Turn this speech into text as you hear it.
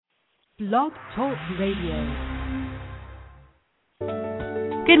Blog Talk Radio.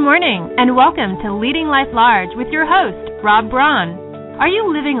 Good morning, and welcome to Leading Life Large with your host, Rob Braun. Are you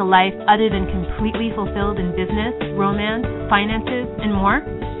living a life other than completely fulfilled in business, romance, finances, and more?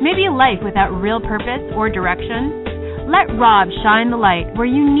 Maybe a life without real purpose or direction? Let Rob shine the light where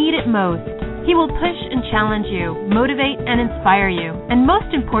you need it most. He will push and challenge you, motivate and inspire you, and most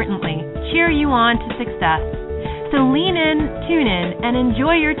importantly, cheer you on to success. So lean in, tune in, and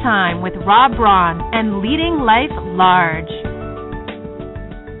enjoy your time with Rob Braun and Leading Life Large.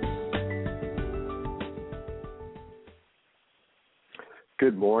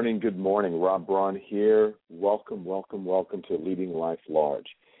 Good morning. Rob Braun here. Welcome to Leading Life Large.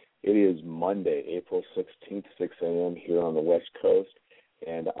 It is Monday, April 16th, 6 a.m. here on the West Coast,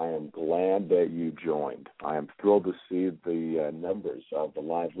 and I am glad that you joined. I am thrilled to see the numbers of the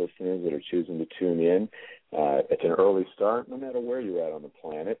live listeners that are choosing to tune in. It's an early start, no matter where you're at on the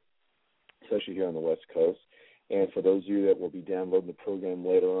planet, especially here on the West Coast. And for those of you that will be downloading the program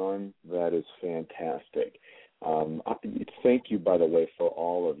later on, that is fantastic. Thank you, by the way, for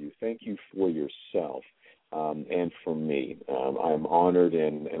all of you. Thank you for yourself and for me. I'm honored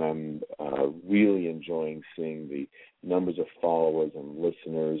and I'm really enjoying seeing the numbers of followers and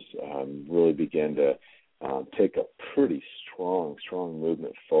listeners really begin to take a pretty strong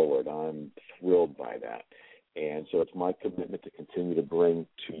movement forward. I'm thrilled by that. And so it's my commitment to continue to bring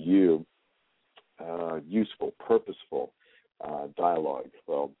to you useful, purposeful dialogue,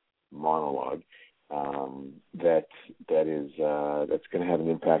 monologue, that's going to have an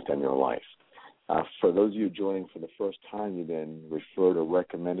impact on your life. For those of you joining for the first time, you've been referred or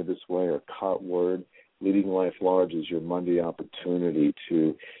recommended this way or caught word. Leading Life Large is your Monday opportunity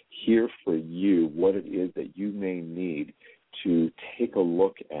to hear for you what it is that you may need to take a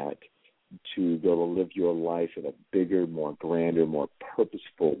look at to go to live your life in a bigger, more grander, more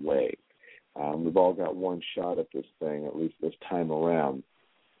purposeful way. We've all got one shot at this thing, at least this time around.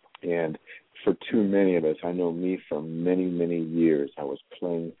 And for too many of us, I know me for many, many years, I was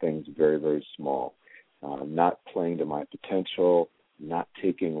playing things very, very small, not playing to my potential, not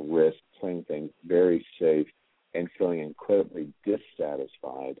taking risks, playing things very safe, and feeling incredibly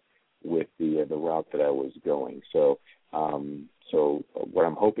dissatisfied with the route that I was going. So what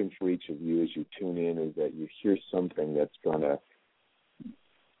I'm hoping for each of you as you tune in is that you hear something that's going to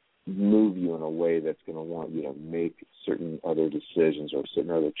move you in a way that's going to want you to make certain other decisions or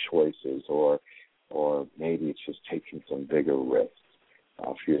certain other choices, or maybe it's just taking some bigger risks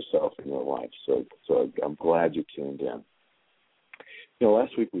for yourself in your life. So I'm glad you tuned in.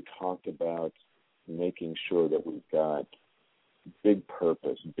 Last week we talked about making sure that we've got big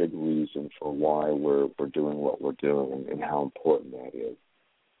purpose, big reason for why we're doing what we're doing and how important that is.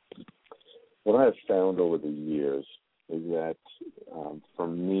 What I have found over the years is that for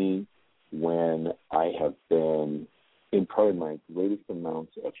me, when I have been in probably my greatest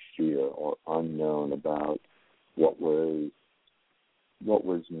amounts of fear or unknown about what was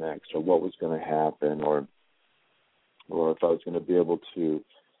next or what was going to happen or if I was going to be able to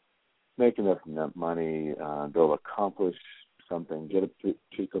make enough money, go accomplish something, get a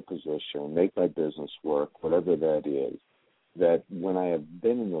particular position, make my business work, whatever that is, that when I have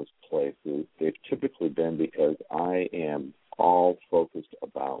been in those places, they've typically been because I am all focused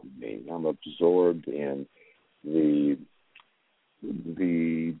about me. I'm absorbed in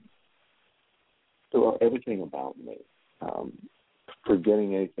everything about me,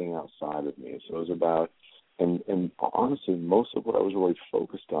 forgetting anything outside of me. So it was about, and honestly, most of what I was really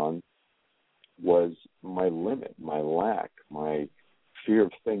focused on was my limit, my lack, my fear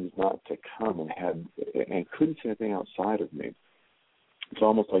of things not to come, and couldn't see anything outside of me. It's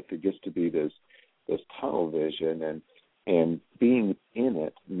almost like there gets to be this tunnel vision, and being in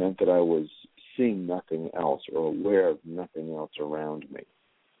it meant that I was seeing nothing else or aware of nothing else around me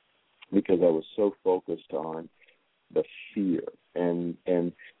because I was so focused on the fear and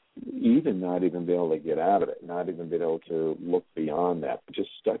even not even being able to get out of it, not even being able to look beyond that, but just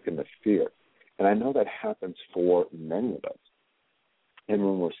stuck in the fear. And I know that happens for many of us. And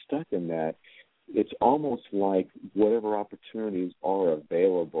when we're stuck in that, it's almost like whatever opportunities are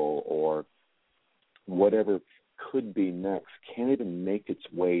available or whatever could be next can't even make its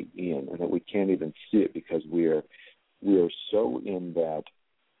way in, and that we can't even see it because we are so in that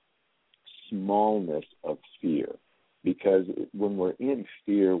smallness of fear. Because when we're in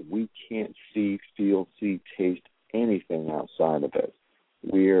fear, we can't see, feel, taste anything outside of it.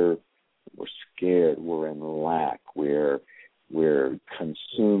 We're scared. We're in lack. We're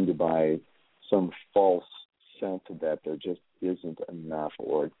consumed by some false sense that there just isn't enough,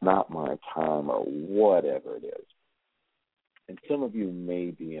 or it's not my time, or whatever it is. And some of you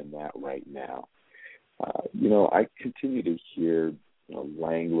may be in that right now. I continue to hear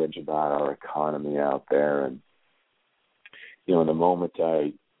language about our economy out there, and the moment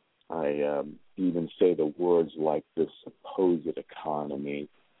I even say the words like this supposed economy,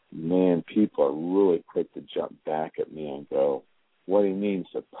 man, people are really quick to jump back at me and go, what do you mean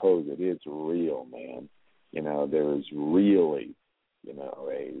supposed? It's real, man. There is really,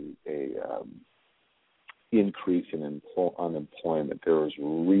 a increase in unemployment. There is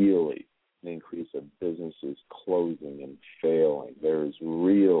really an increase of businesses closing and failing. There is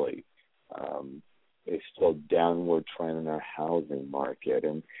really a still downward trend in our housing market,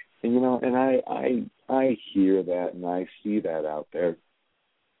 and I hear that and I see that out there,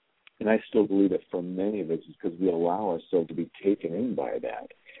 and I still believe that for many of us it's because we allow ourselves to be taken in by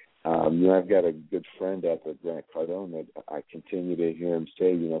that. I've got a good friend out there, Grant Cardone, that I continue to hear him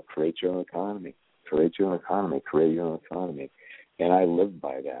say, create your own economy, create your own economy, create your own economy, and I live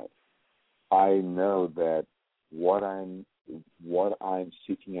by that. I know that what I'm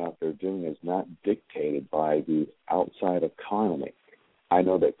seeking out there doing is not dictated by the outside economy. I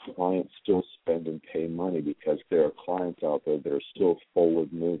know that clients still spend and pay money because there are clients out there that are still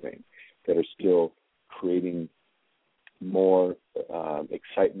forward moving, that are still creating more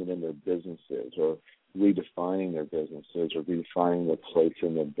excitement in their businesses, or redefining their businesses, or redefining their place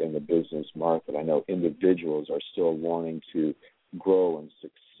in the business market. I know individuals are still wanting to grow and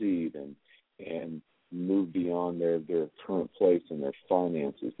succeed and move beyond their current place in their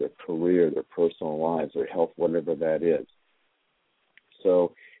finances, their career, their personal lives, their health, whatever that is.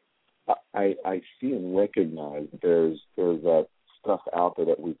 So I see and recognize there's that stuff out there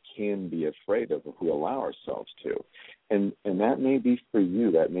that we can be afraid of if we allow ourselves to. And that may be for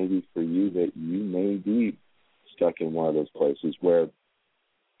you. That may be for you that you may be stuck in one of those places where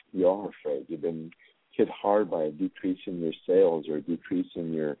you are afraid. You've been hit hard by a decrease in your sales or a decrease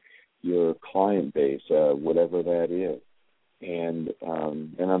in your client base, whatever that is. And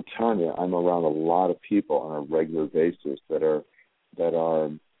I'm telling you, I'm around a lot of people on a regular basis that are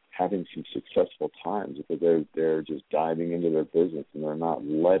having some successful times because they're just diving into their business and they're not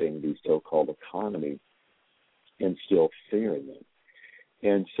letting the so-called economy instill fear in them.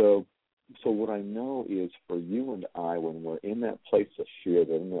 And so what I know is for you and I, when we're in that place of fear,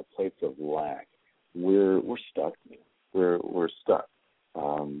 that in that place of lack, we're stuck. We're stuck.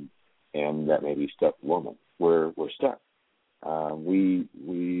 And that may be stuck woman. We're stuck. We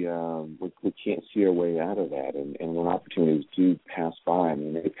can't see our way out of that, and when opportunities do pass by,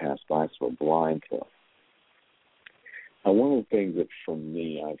 they pass by, so we're blind to them. One of the things that for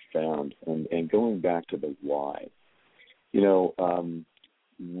me I've found, and going back to the why,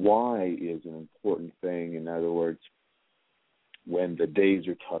 why is an important thing. In other words, when the days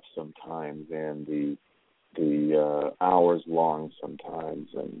are tough sometimes and the hours long sometimes,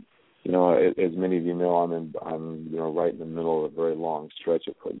 and as many of you know, I'm right in the middle of a very long stretch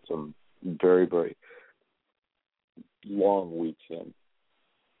of putting some very, very long weeks in,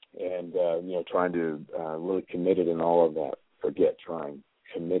 and trying to really committed in all of that.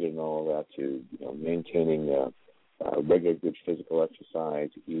 Committed in all of that to maintaining regular good physical exercise,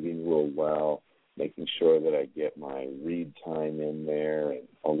 eating real well, making sure that I get my read time in there and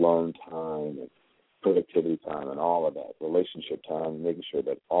alone time and productivity time and all of that, relationship time, making sure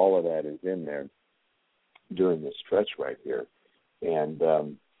that all of that is in there during this stretch right here, and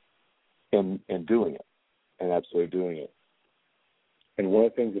doing it, and absolutely doing it. And one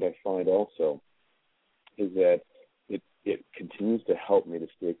of the things that I find also is that it continues to help me to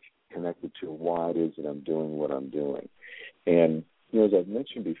stay connected to why it is that I'm doing what I'm doing. And as I've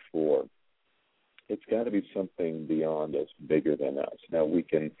mentioned before, it's got to be something beyond us, bigger than us. Now we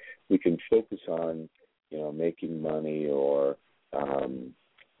can focus on making money, or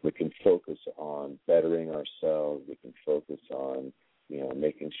we can focus on bettering ourselves. We can focus on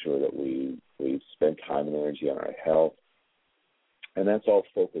making sure that we spend time and energy on our health, and that's all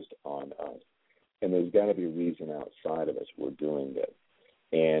focused on us. And there's got to be a reason outside of us we're doing this.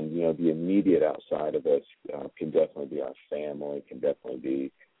 And the immediate outside of us can definitely be our family, can definitely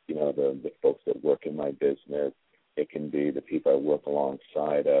be the folks that work in my business. It can be the people I work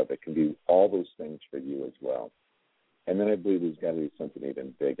alongside of. It can be all those things for you as well. And then I believe there's got to be something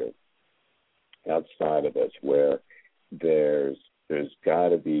even bigger outside of us, where there's got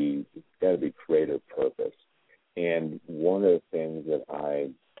to be greater purpose. And one of the things that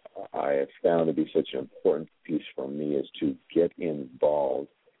I have found to be such an important piece for me is to get involved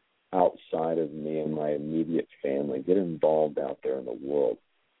outside of me and my immediate family, get involved out there in the world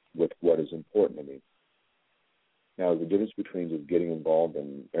with what is important to me. Now, the difference between just getting involved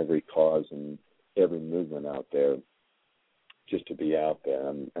in every cause and every movement out there just to be out there.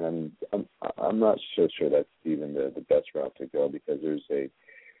 I'm not so sure that's even the best route to go, because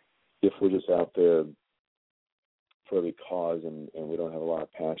if we're just out there for the cause and we don't have a lot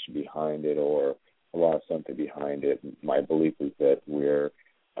of passion behind it or a lot of something behind it, my belief is that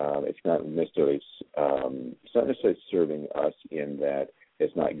it's not necessarily serving us in that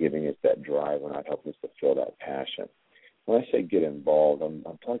it's not giving us that drive or not helping us to feel that passion. When I say get involved, I'm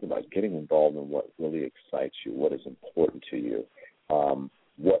talking about getting involved in what really excites you, what is important to you,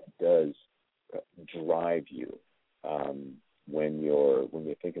 what does drive you when you're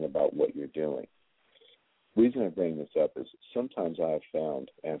thinking about what you're doing. The reason I bring this up is sometimes I have found,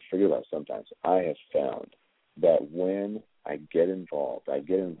 and forget about sometimes, I have found that when I get involved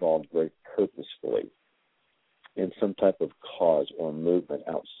very purposefully in some type of cause or movement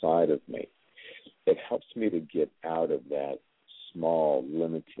outside of me, it helps me to get out of that small,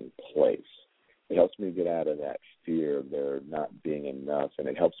 limiting place. It helps me to get out of that fear of there not being enough, and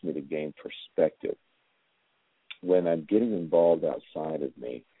it helps me to gain perspective. When I'm getting involved outside of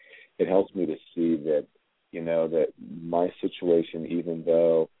me, it helps me to see that, that my situation, even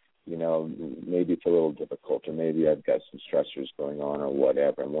though, maybe it's a little difficult or maybe I've got some stressors going on or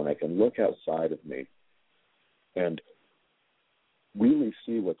whatever, and when I can look outside of me and really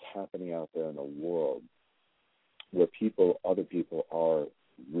see what's happening out there in the world where other people are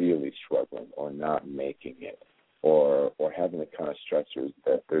really struggling or not making it or having the kind of stressors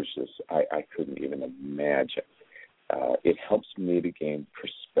that there's just I couldn't even imagine. It helps me to gain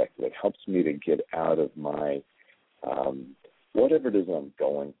perspective. It helps me to get out of my whatever it is I'm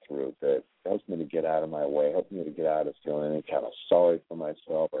going through. That helps me to get out of my way. It helps me to get out of feeling any kind of sorry for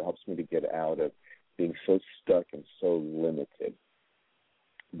myself, or helps me to get out of being so stuck and so limited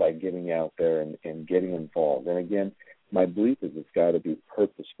by getting out there and getting involved. And again, my belief is it's got to be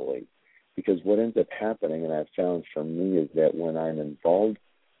purposefully, because what ends up happening, and I've found for me, is that when I'm involved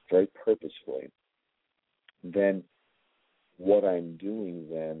very purposefully, then what I'm doing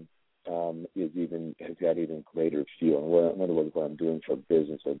then has got even greater feel. In other words, what I'm doing for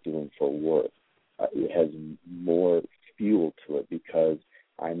business or doing for work, it has more fuel to it, because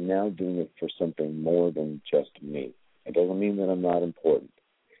I'm now doing it for something more than just me. It doesn't mean that I'm not important,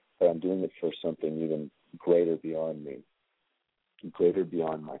 but I'm doing it for something even greater beyond me, greater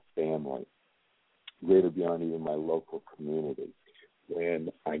beyond my family, greater beyond even my local community.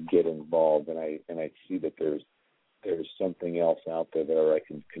 When I get involved and I see that there's something else out there that I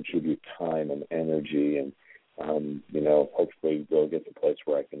can contribute time and energy and, hopefully go get to the place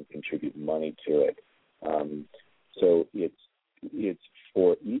where I can contribute money to it. So it's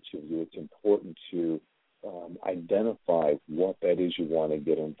for each of you, it's important to identify what that is you want to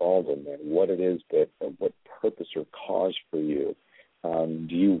get involved in there, what it is what purpose or cause for you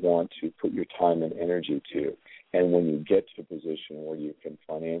do you want to put your time and energy to. And when you get to a position where you can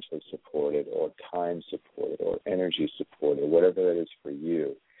financially support it or time support it or energy support it, whatever that is for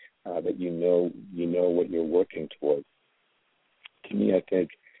you, that you know what you're working toward. To me, I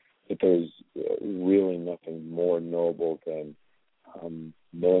think that there's really nothing more noble than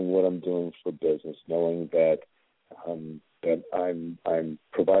knowing what I'm doing for business, knowing that that I'm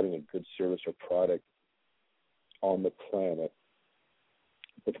providing a good service or product on the planet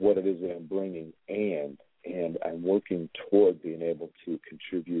with what it is that I'm bringing, and I'm working toward being able to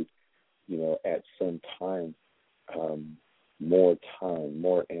contribute, at some time,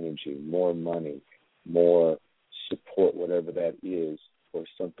 more energy, more money, more support, whatever that is, for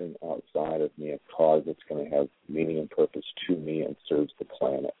something outside of me, a cause that's going to have meaning and purpose to me and serves the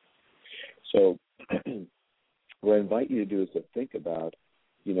planet. So what I invite you to do is to think about,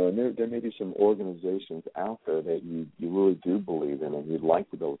 and there may be some organizations out there that you really do believe in and you'd like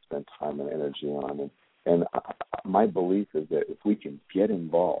to be able to spend time and energy on. And my belief is that if we can get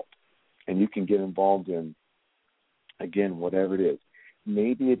involved, and you can get involved in, again, whatever it is,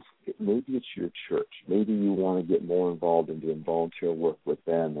 maybe it's your church. Maybe you want to get more involved and doing volunteer work with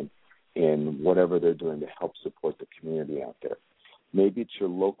them and in whatever they're doing to help support the community out there. Maybe it's your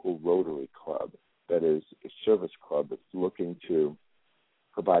local Rotary Club that is a service club that's looking to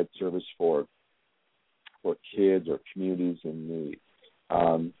provide service for kids or communities in need.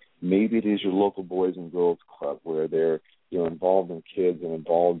 Maybe it is your local Boys and Girls Club where they're involved in kids and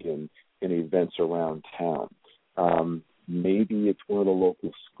involved in events around town. Maybe it's one of the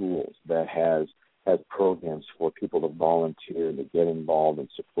local schools that has programs for people to volunteer and to get involved and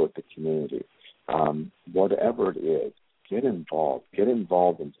support the community. Whatever it is, get involved. Get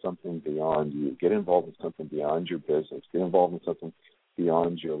involved in something beyond you. Get involved in something beyond your business. Get involved in something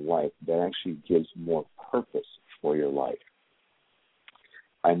beyond your life that actually gives more purpose for your life.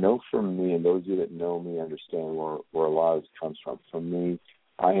 I know for me, and those of you that know me understand where a lot of this comes from. For me,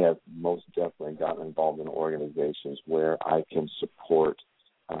 I have most definitely gotten involved in organizations where I can support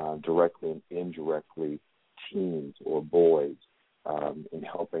directly and indirectly teens or boys in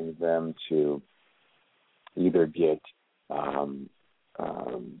helping them to either get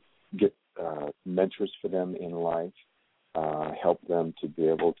mentors for them in life, help them to be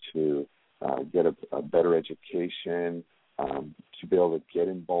able to get a better education, to be able to get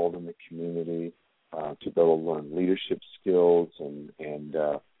involved in the community, to be able to learn leadership skills and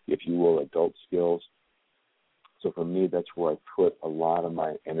if you will, adult skills. So for me, that's where I put a lot of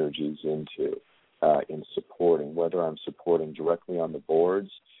my energies into, in supporting, whether I'm supporting directly on the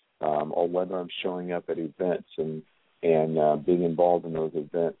boards or whether I'm showing up at events and being involved in those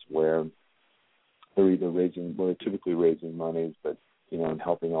events where they're typically raising monies, but, and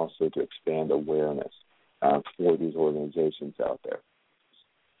helping also to expand awareness for these organizations out there.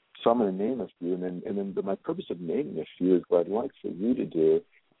 So I'm going to name a few, and then my purpose of naming a few is what I'd like for you to do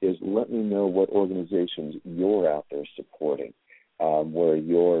is let me know what organizations you're out there supporting, where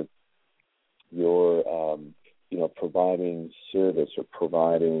you're providing service or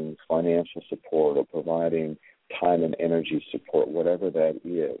providing financial support or providing time and energy support, whatever that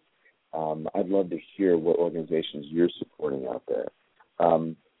is. I'd love to hear what organizations you're supporting out there.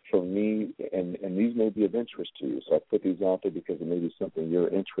 For me, and these may be of interest to you, so I put these out there because it may be something you're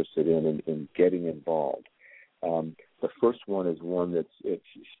interested in getting involved. The first one is one it's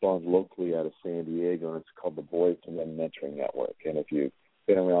spawned locally out of San Diego, and it's called the Boys to Men Mentoring Network. And if you've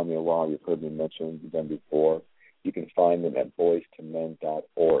been around me a while, you've heard me mention them before. You can find them at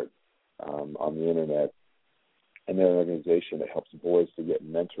boystomen.org on the Internet. And they're an organization that helps boys to get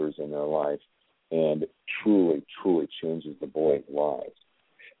mentors in their life and truly, truly changes the boys' lives.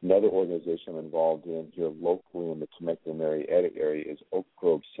 Another organization I'm involved in here locally in the Temecula-Marietta area is Oak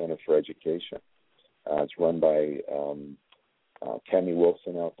Grove Center for Education. It's run by Tammy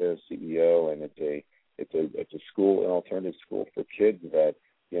Wilson out there, CEO, and it's a school, an alternative school for kids that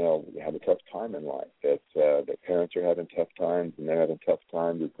have a tough time in life. That parents are having tough times and they're having tough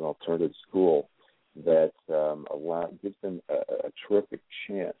times. It's an alternative school that gives them a terrific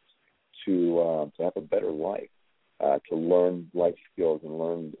chance to have a better life, to learn life skills and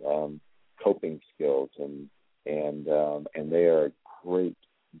learn coping skills, and they are a great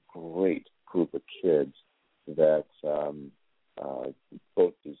group of kids that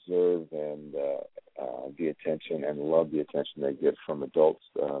both deserve and the attention and love the attention they get from adults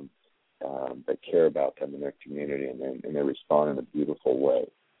that care about them in their community, and they respond in a beautiful way.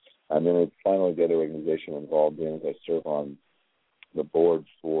 And then finally, the other organization I'm involved in is I serve on the board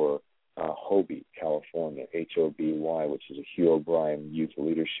for HOBY, California, HOBY, which is a Hugh O'Brien Youth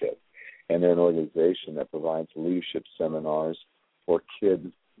Leadership. And they're an organization that provides leadership seminars for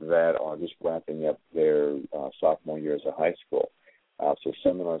kids that are just wrapping up their sophomore years of high school. So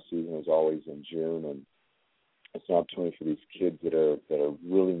seminar season is always in June, and it's an opportunity for these kids that are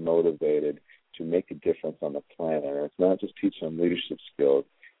really motivated to make a difference on the planet. And it's not just teaching them leadership skills,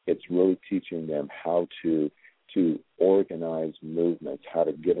 it's really teaching them how to organize movements, how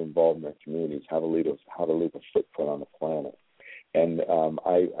to get involved in their communities, how to leave a footprint on the planet. And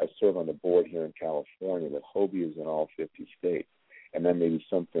I serve on the board here in California, but HOBY is in all 50 states. And that may be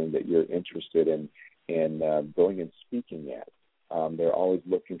something that you're interested in going and speaking at. They're always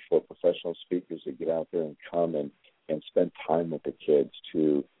looking for professional speakers to get out there and come and spend time with the kids,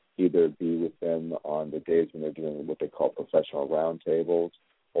 to either be with them on the days when they're doing what they call professional roundtables,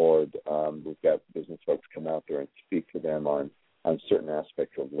 or we've got business folks come out there and speak to them on certain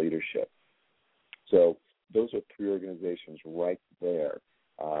aspects of leadership. So those are three organizations right there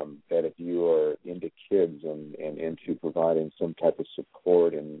that if you are into kids and into providing some type of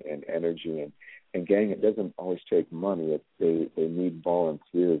support and energy, and gang, it doesn't always take money. They need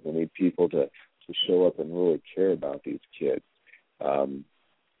volunteers. They need people to show up and really care about these kids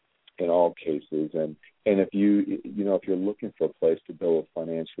in all cases. And if if you're looking for a place to be able to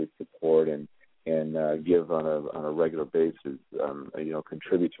financially support and give on a regular basis,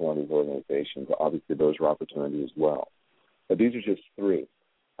 contribute to one of these organizations, obviously those are opportunities as well. But these are just three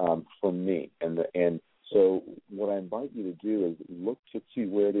for me. And so what I invite you to do is look to see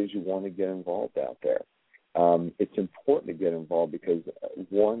where it is you want to get involved out there. It's important to get involved because,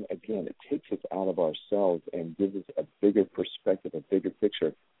 one, again, it takes us out of ourselves and gives us a bigger perspective, a bigger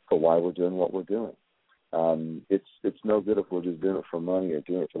picture for why we're doing what we're doing. It's no good if we're just doing it for money or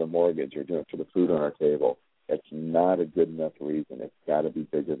doing it for the mortgage or doing it for the food on our table. That's not a good enough reason. It's got to be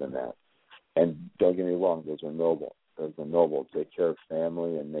bigger than that. And don't get me wrong, those are noble. Those are noble. Take care of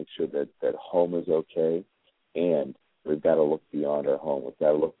family and make sure that home is okay, and we've got to look beyond our home. We've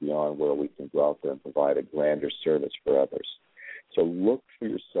got to look beyond where we can go out there and provide a grander service for others. So look for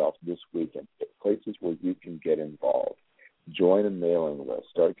yourself this weekend, places where you can get involved. Join a mailing list.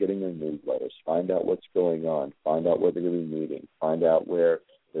 Start getting their newsletters. Find out what's going on. Find out where they're going to be meeting. Find out where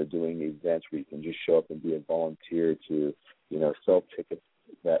they're doing events where you can just show up and be a volunteer to, sell tickets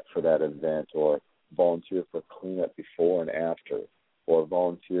for that event, or volunteer for cleanup before and after, or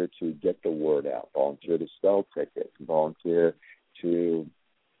volunteer to get the word out, volunteer to sell tickets, volunteer to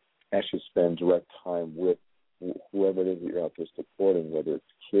actually spend direct time with whoever it is that you're out there supporting, whether it's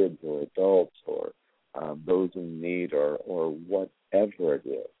kids or adults or those in need or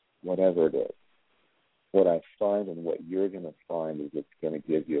whatever it is. What I find and what you're going to find is it's going to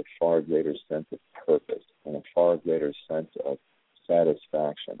give you a far greater sense of purpose and a far greater sense of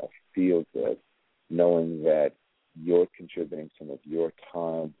satisfaction, of feel good, knowing that you're contributing some of your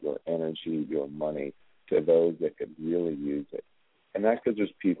time, your energy, your money to those that could really use it. And not because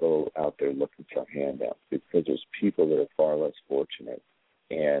there's people out there looking for handouts, because there's people that are far less fortunate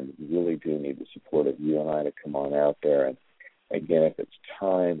and really do need the support of you and I to come on out there. And again, if it's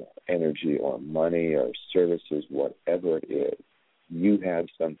time, energy, or money, or services, whatever it is, you have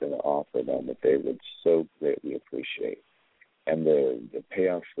something to offer them that they would so greatly appreciate. And the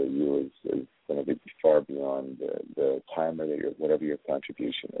payoff for you is going to be far beyond the time or whatever your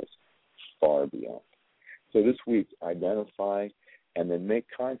contribution is, far beyond. So this week, identify and then make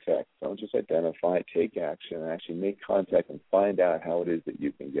contact. Don't just identify, take action, and actually make contact and find out how it is that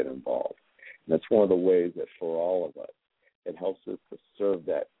you can get involved. And that's one of the ways that for all of us, it helps us to serve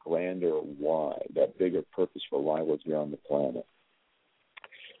that grander why, that bigger purpose for why we're here on the planet.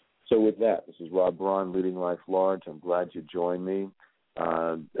 So with that, this is Rob Braun, Leading Life Large. I'm glad you joined me.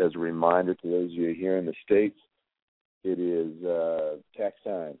 As a reminder to those of you here in the States, it is tax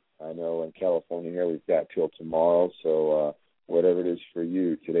time. I know in California here we've got till tomorrow, so whatever it is for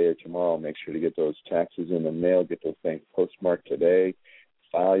you, today or tomorrow, make sure to get those taxes in the mail, get those things postmarked today,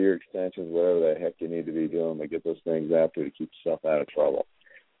 file your extensions, whatever the heck you need to be doing, but get those things out there to keep yourself out of trouble.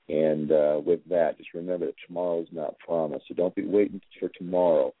 And with that, just remember that tomorrow is not promised, so don't be waiting for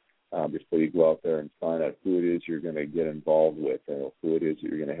tomorrow before you go out there and find out who it is you're going to get involved with, or who it is that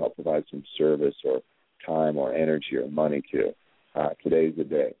you're going to help provide some service or time or energy or money to. Today's the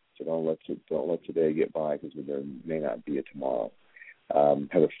day. So don't let today get by, because there may not be a tomorrow.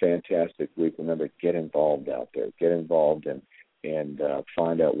 Have a fantastic week. Remember, get involved out there. Get involved and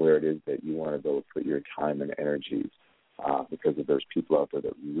find out where it is that you want to go put your time and energies, because there's people out there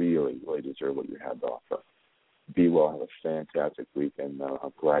that really, really deserve what you have to offer. Be well. Have a fantastic week, and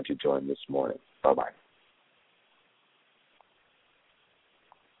I'm glad you joined this morning. Bye-bye.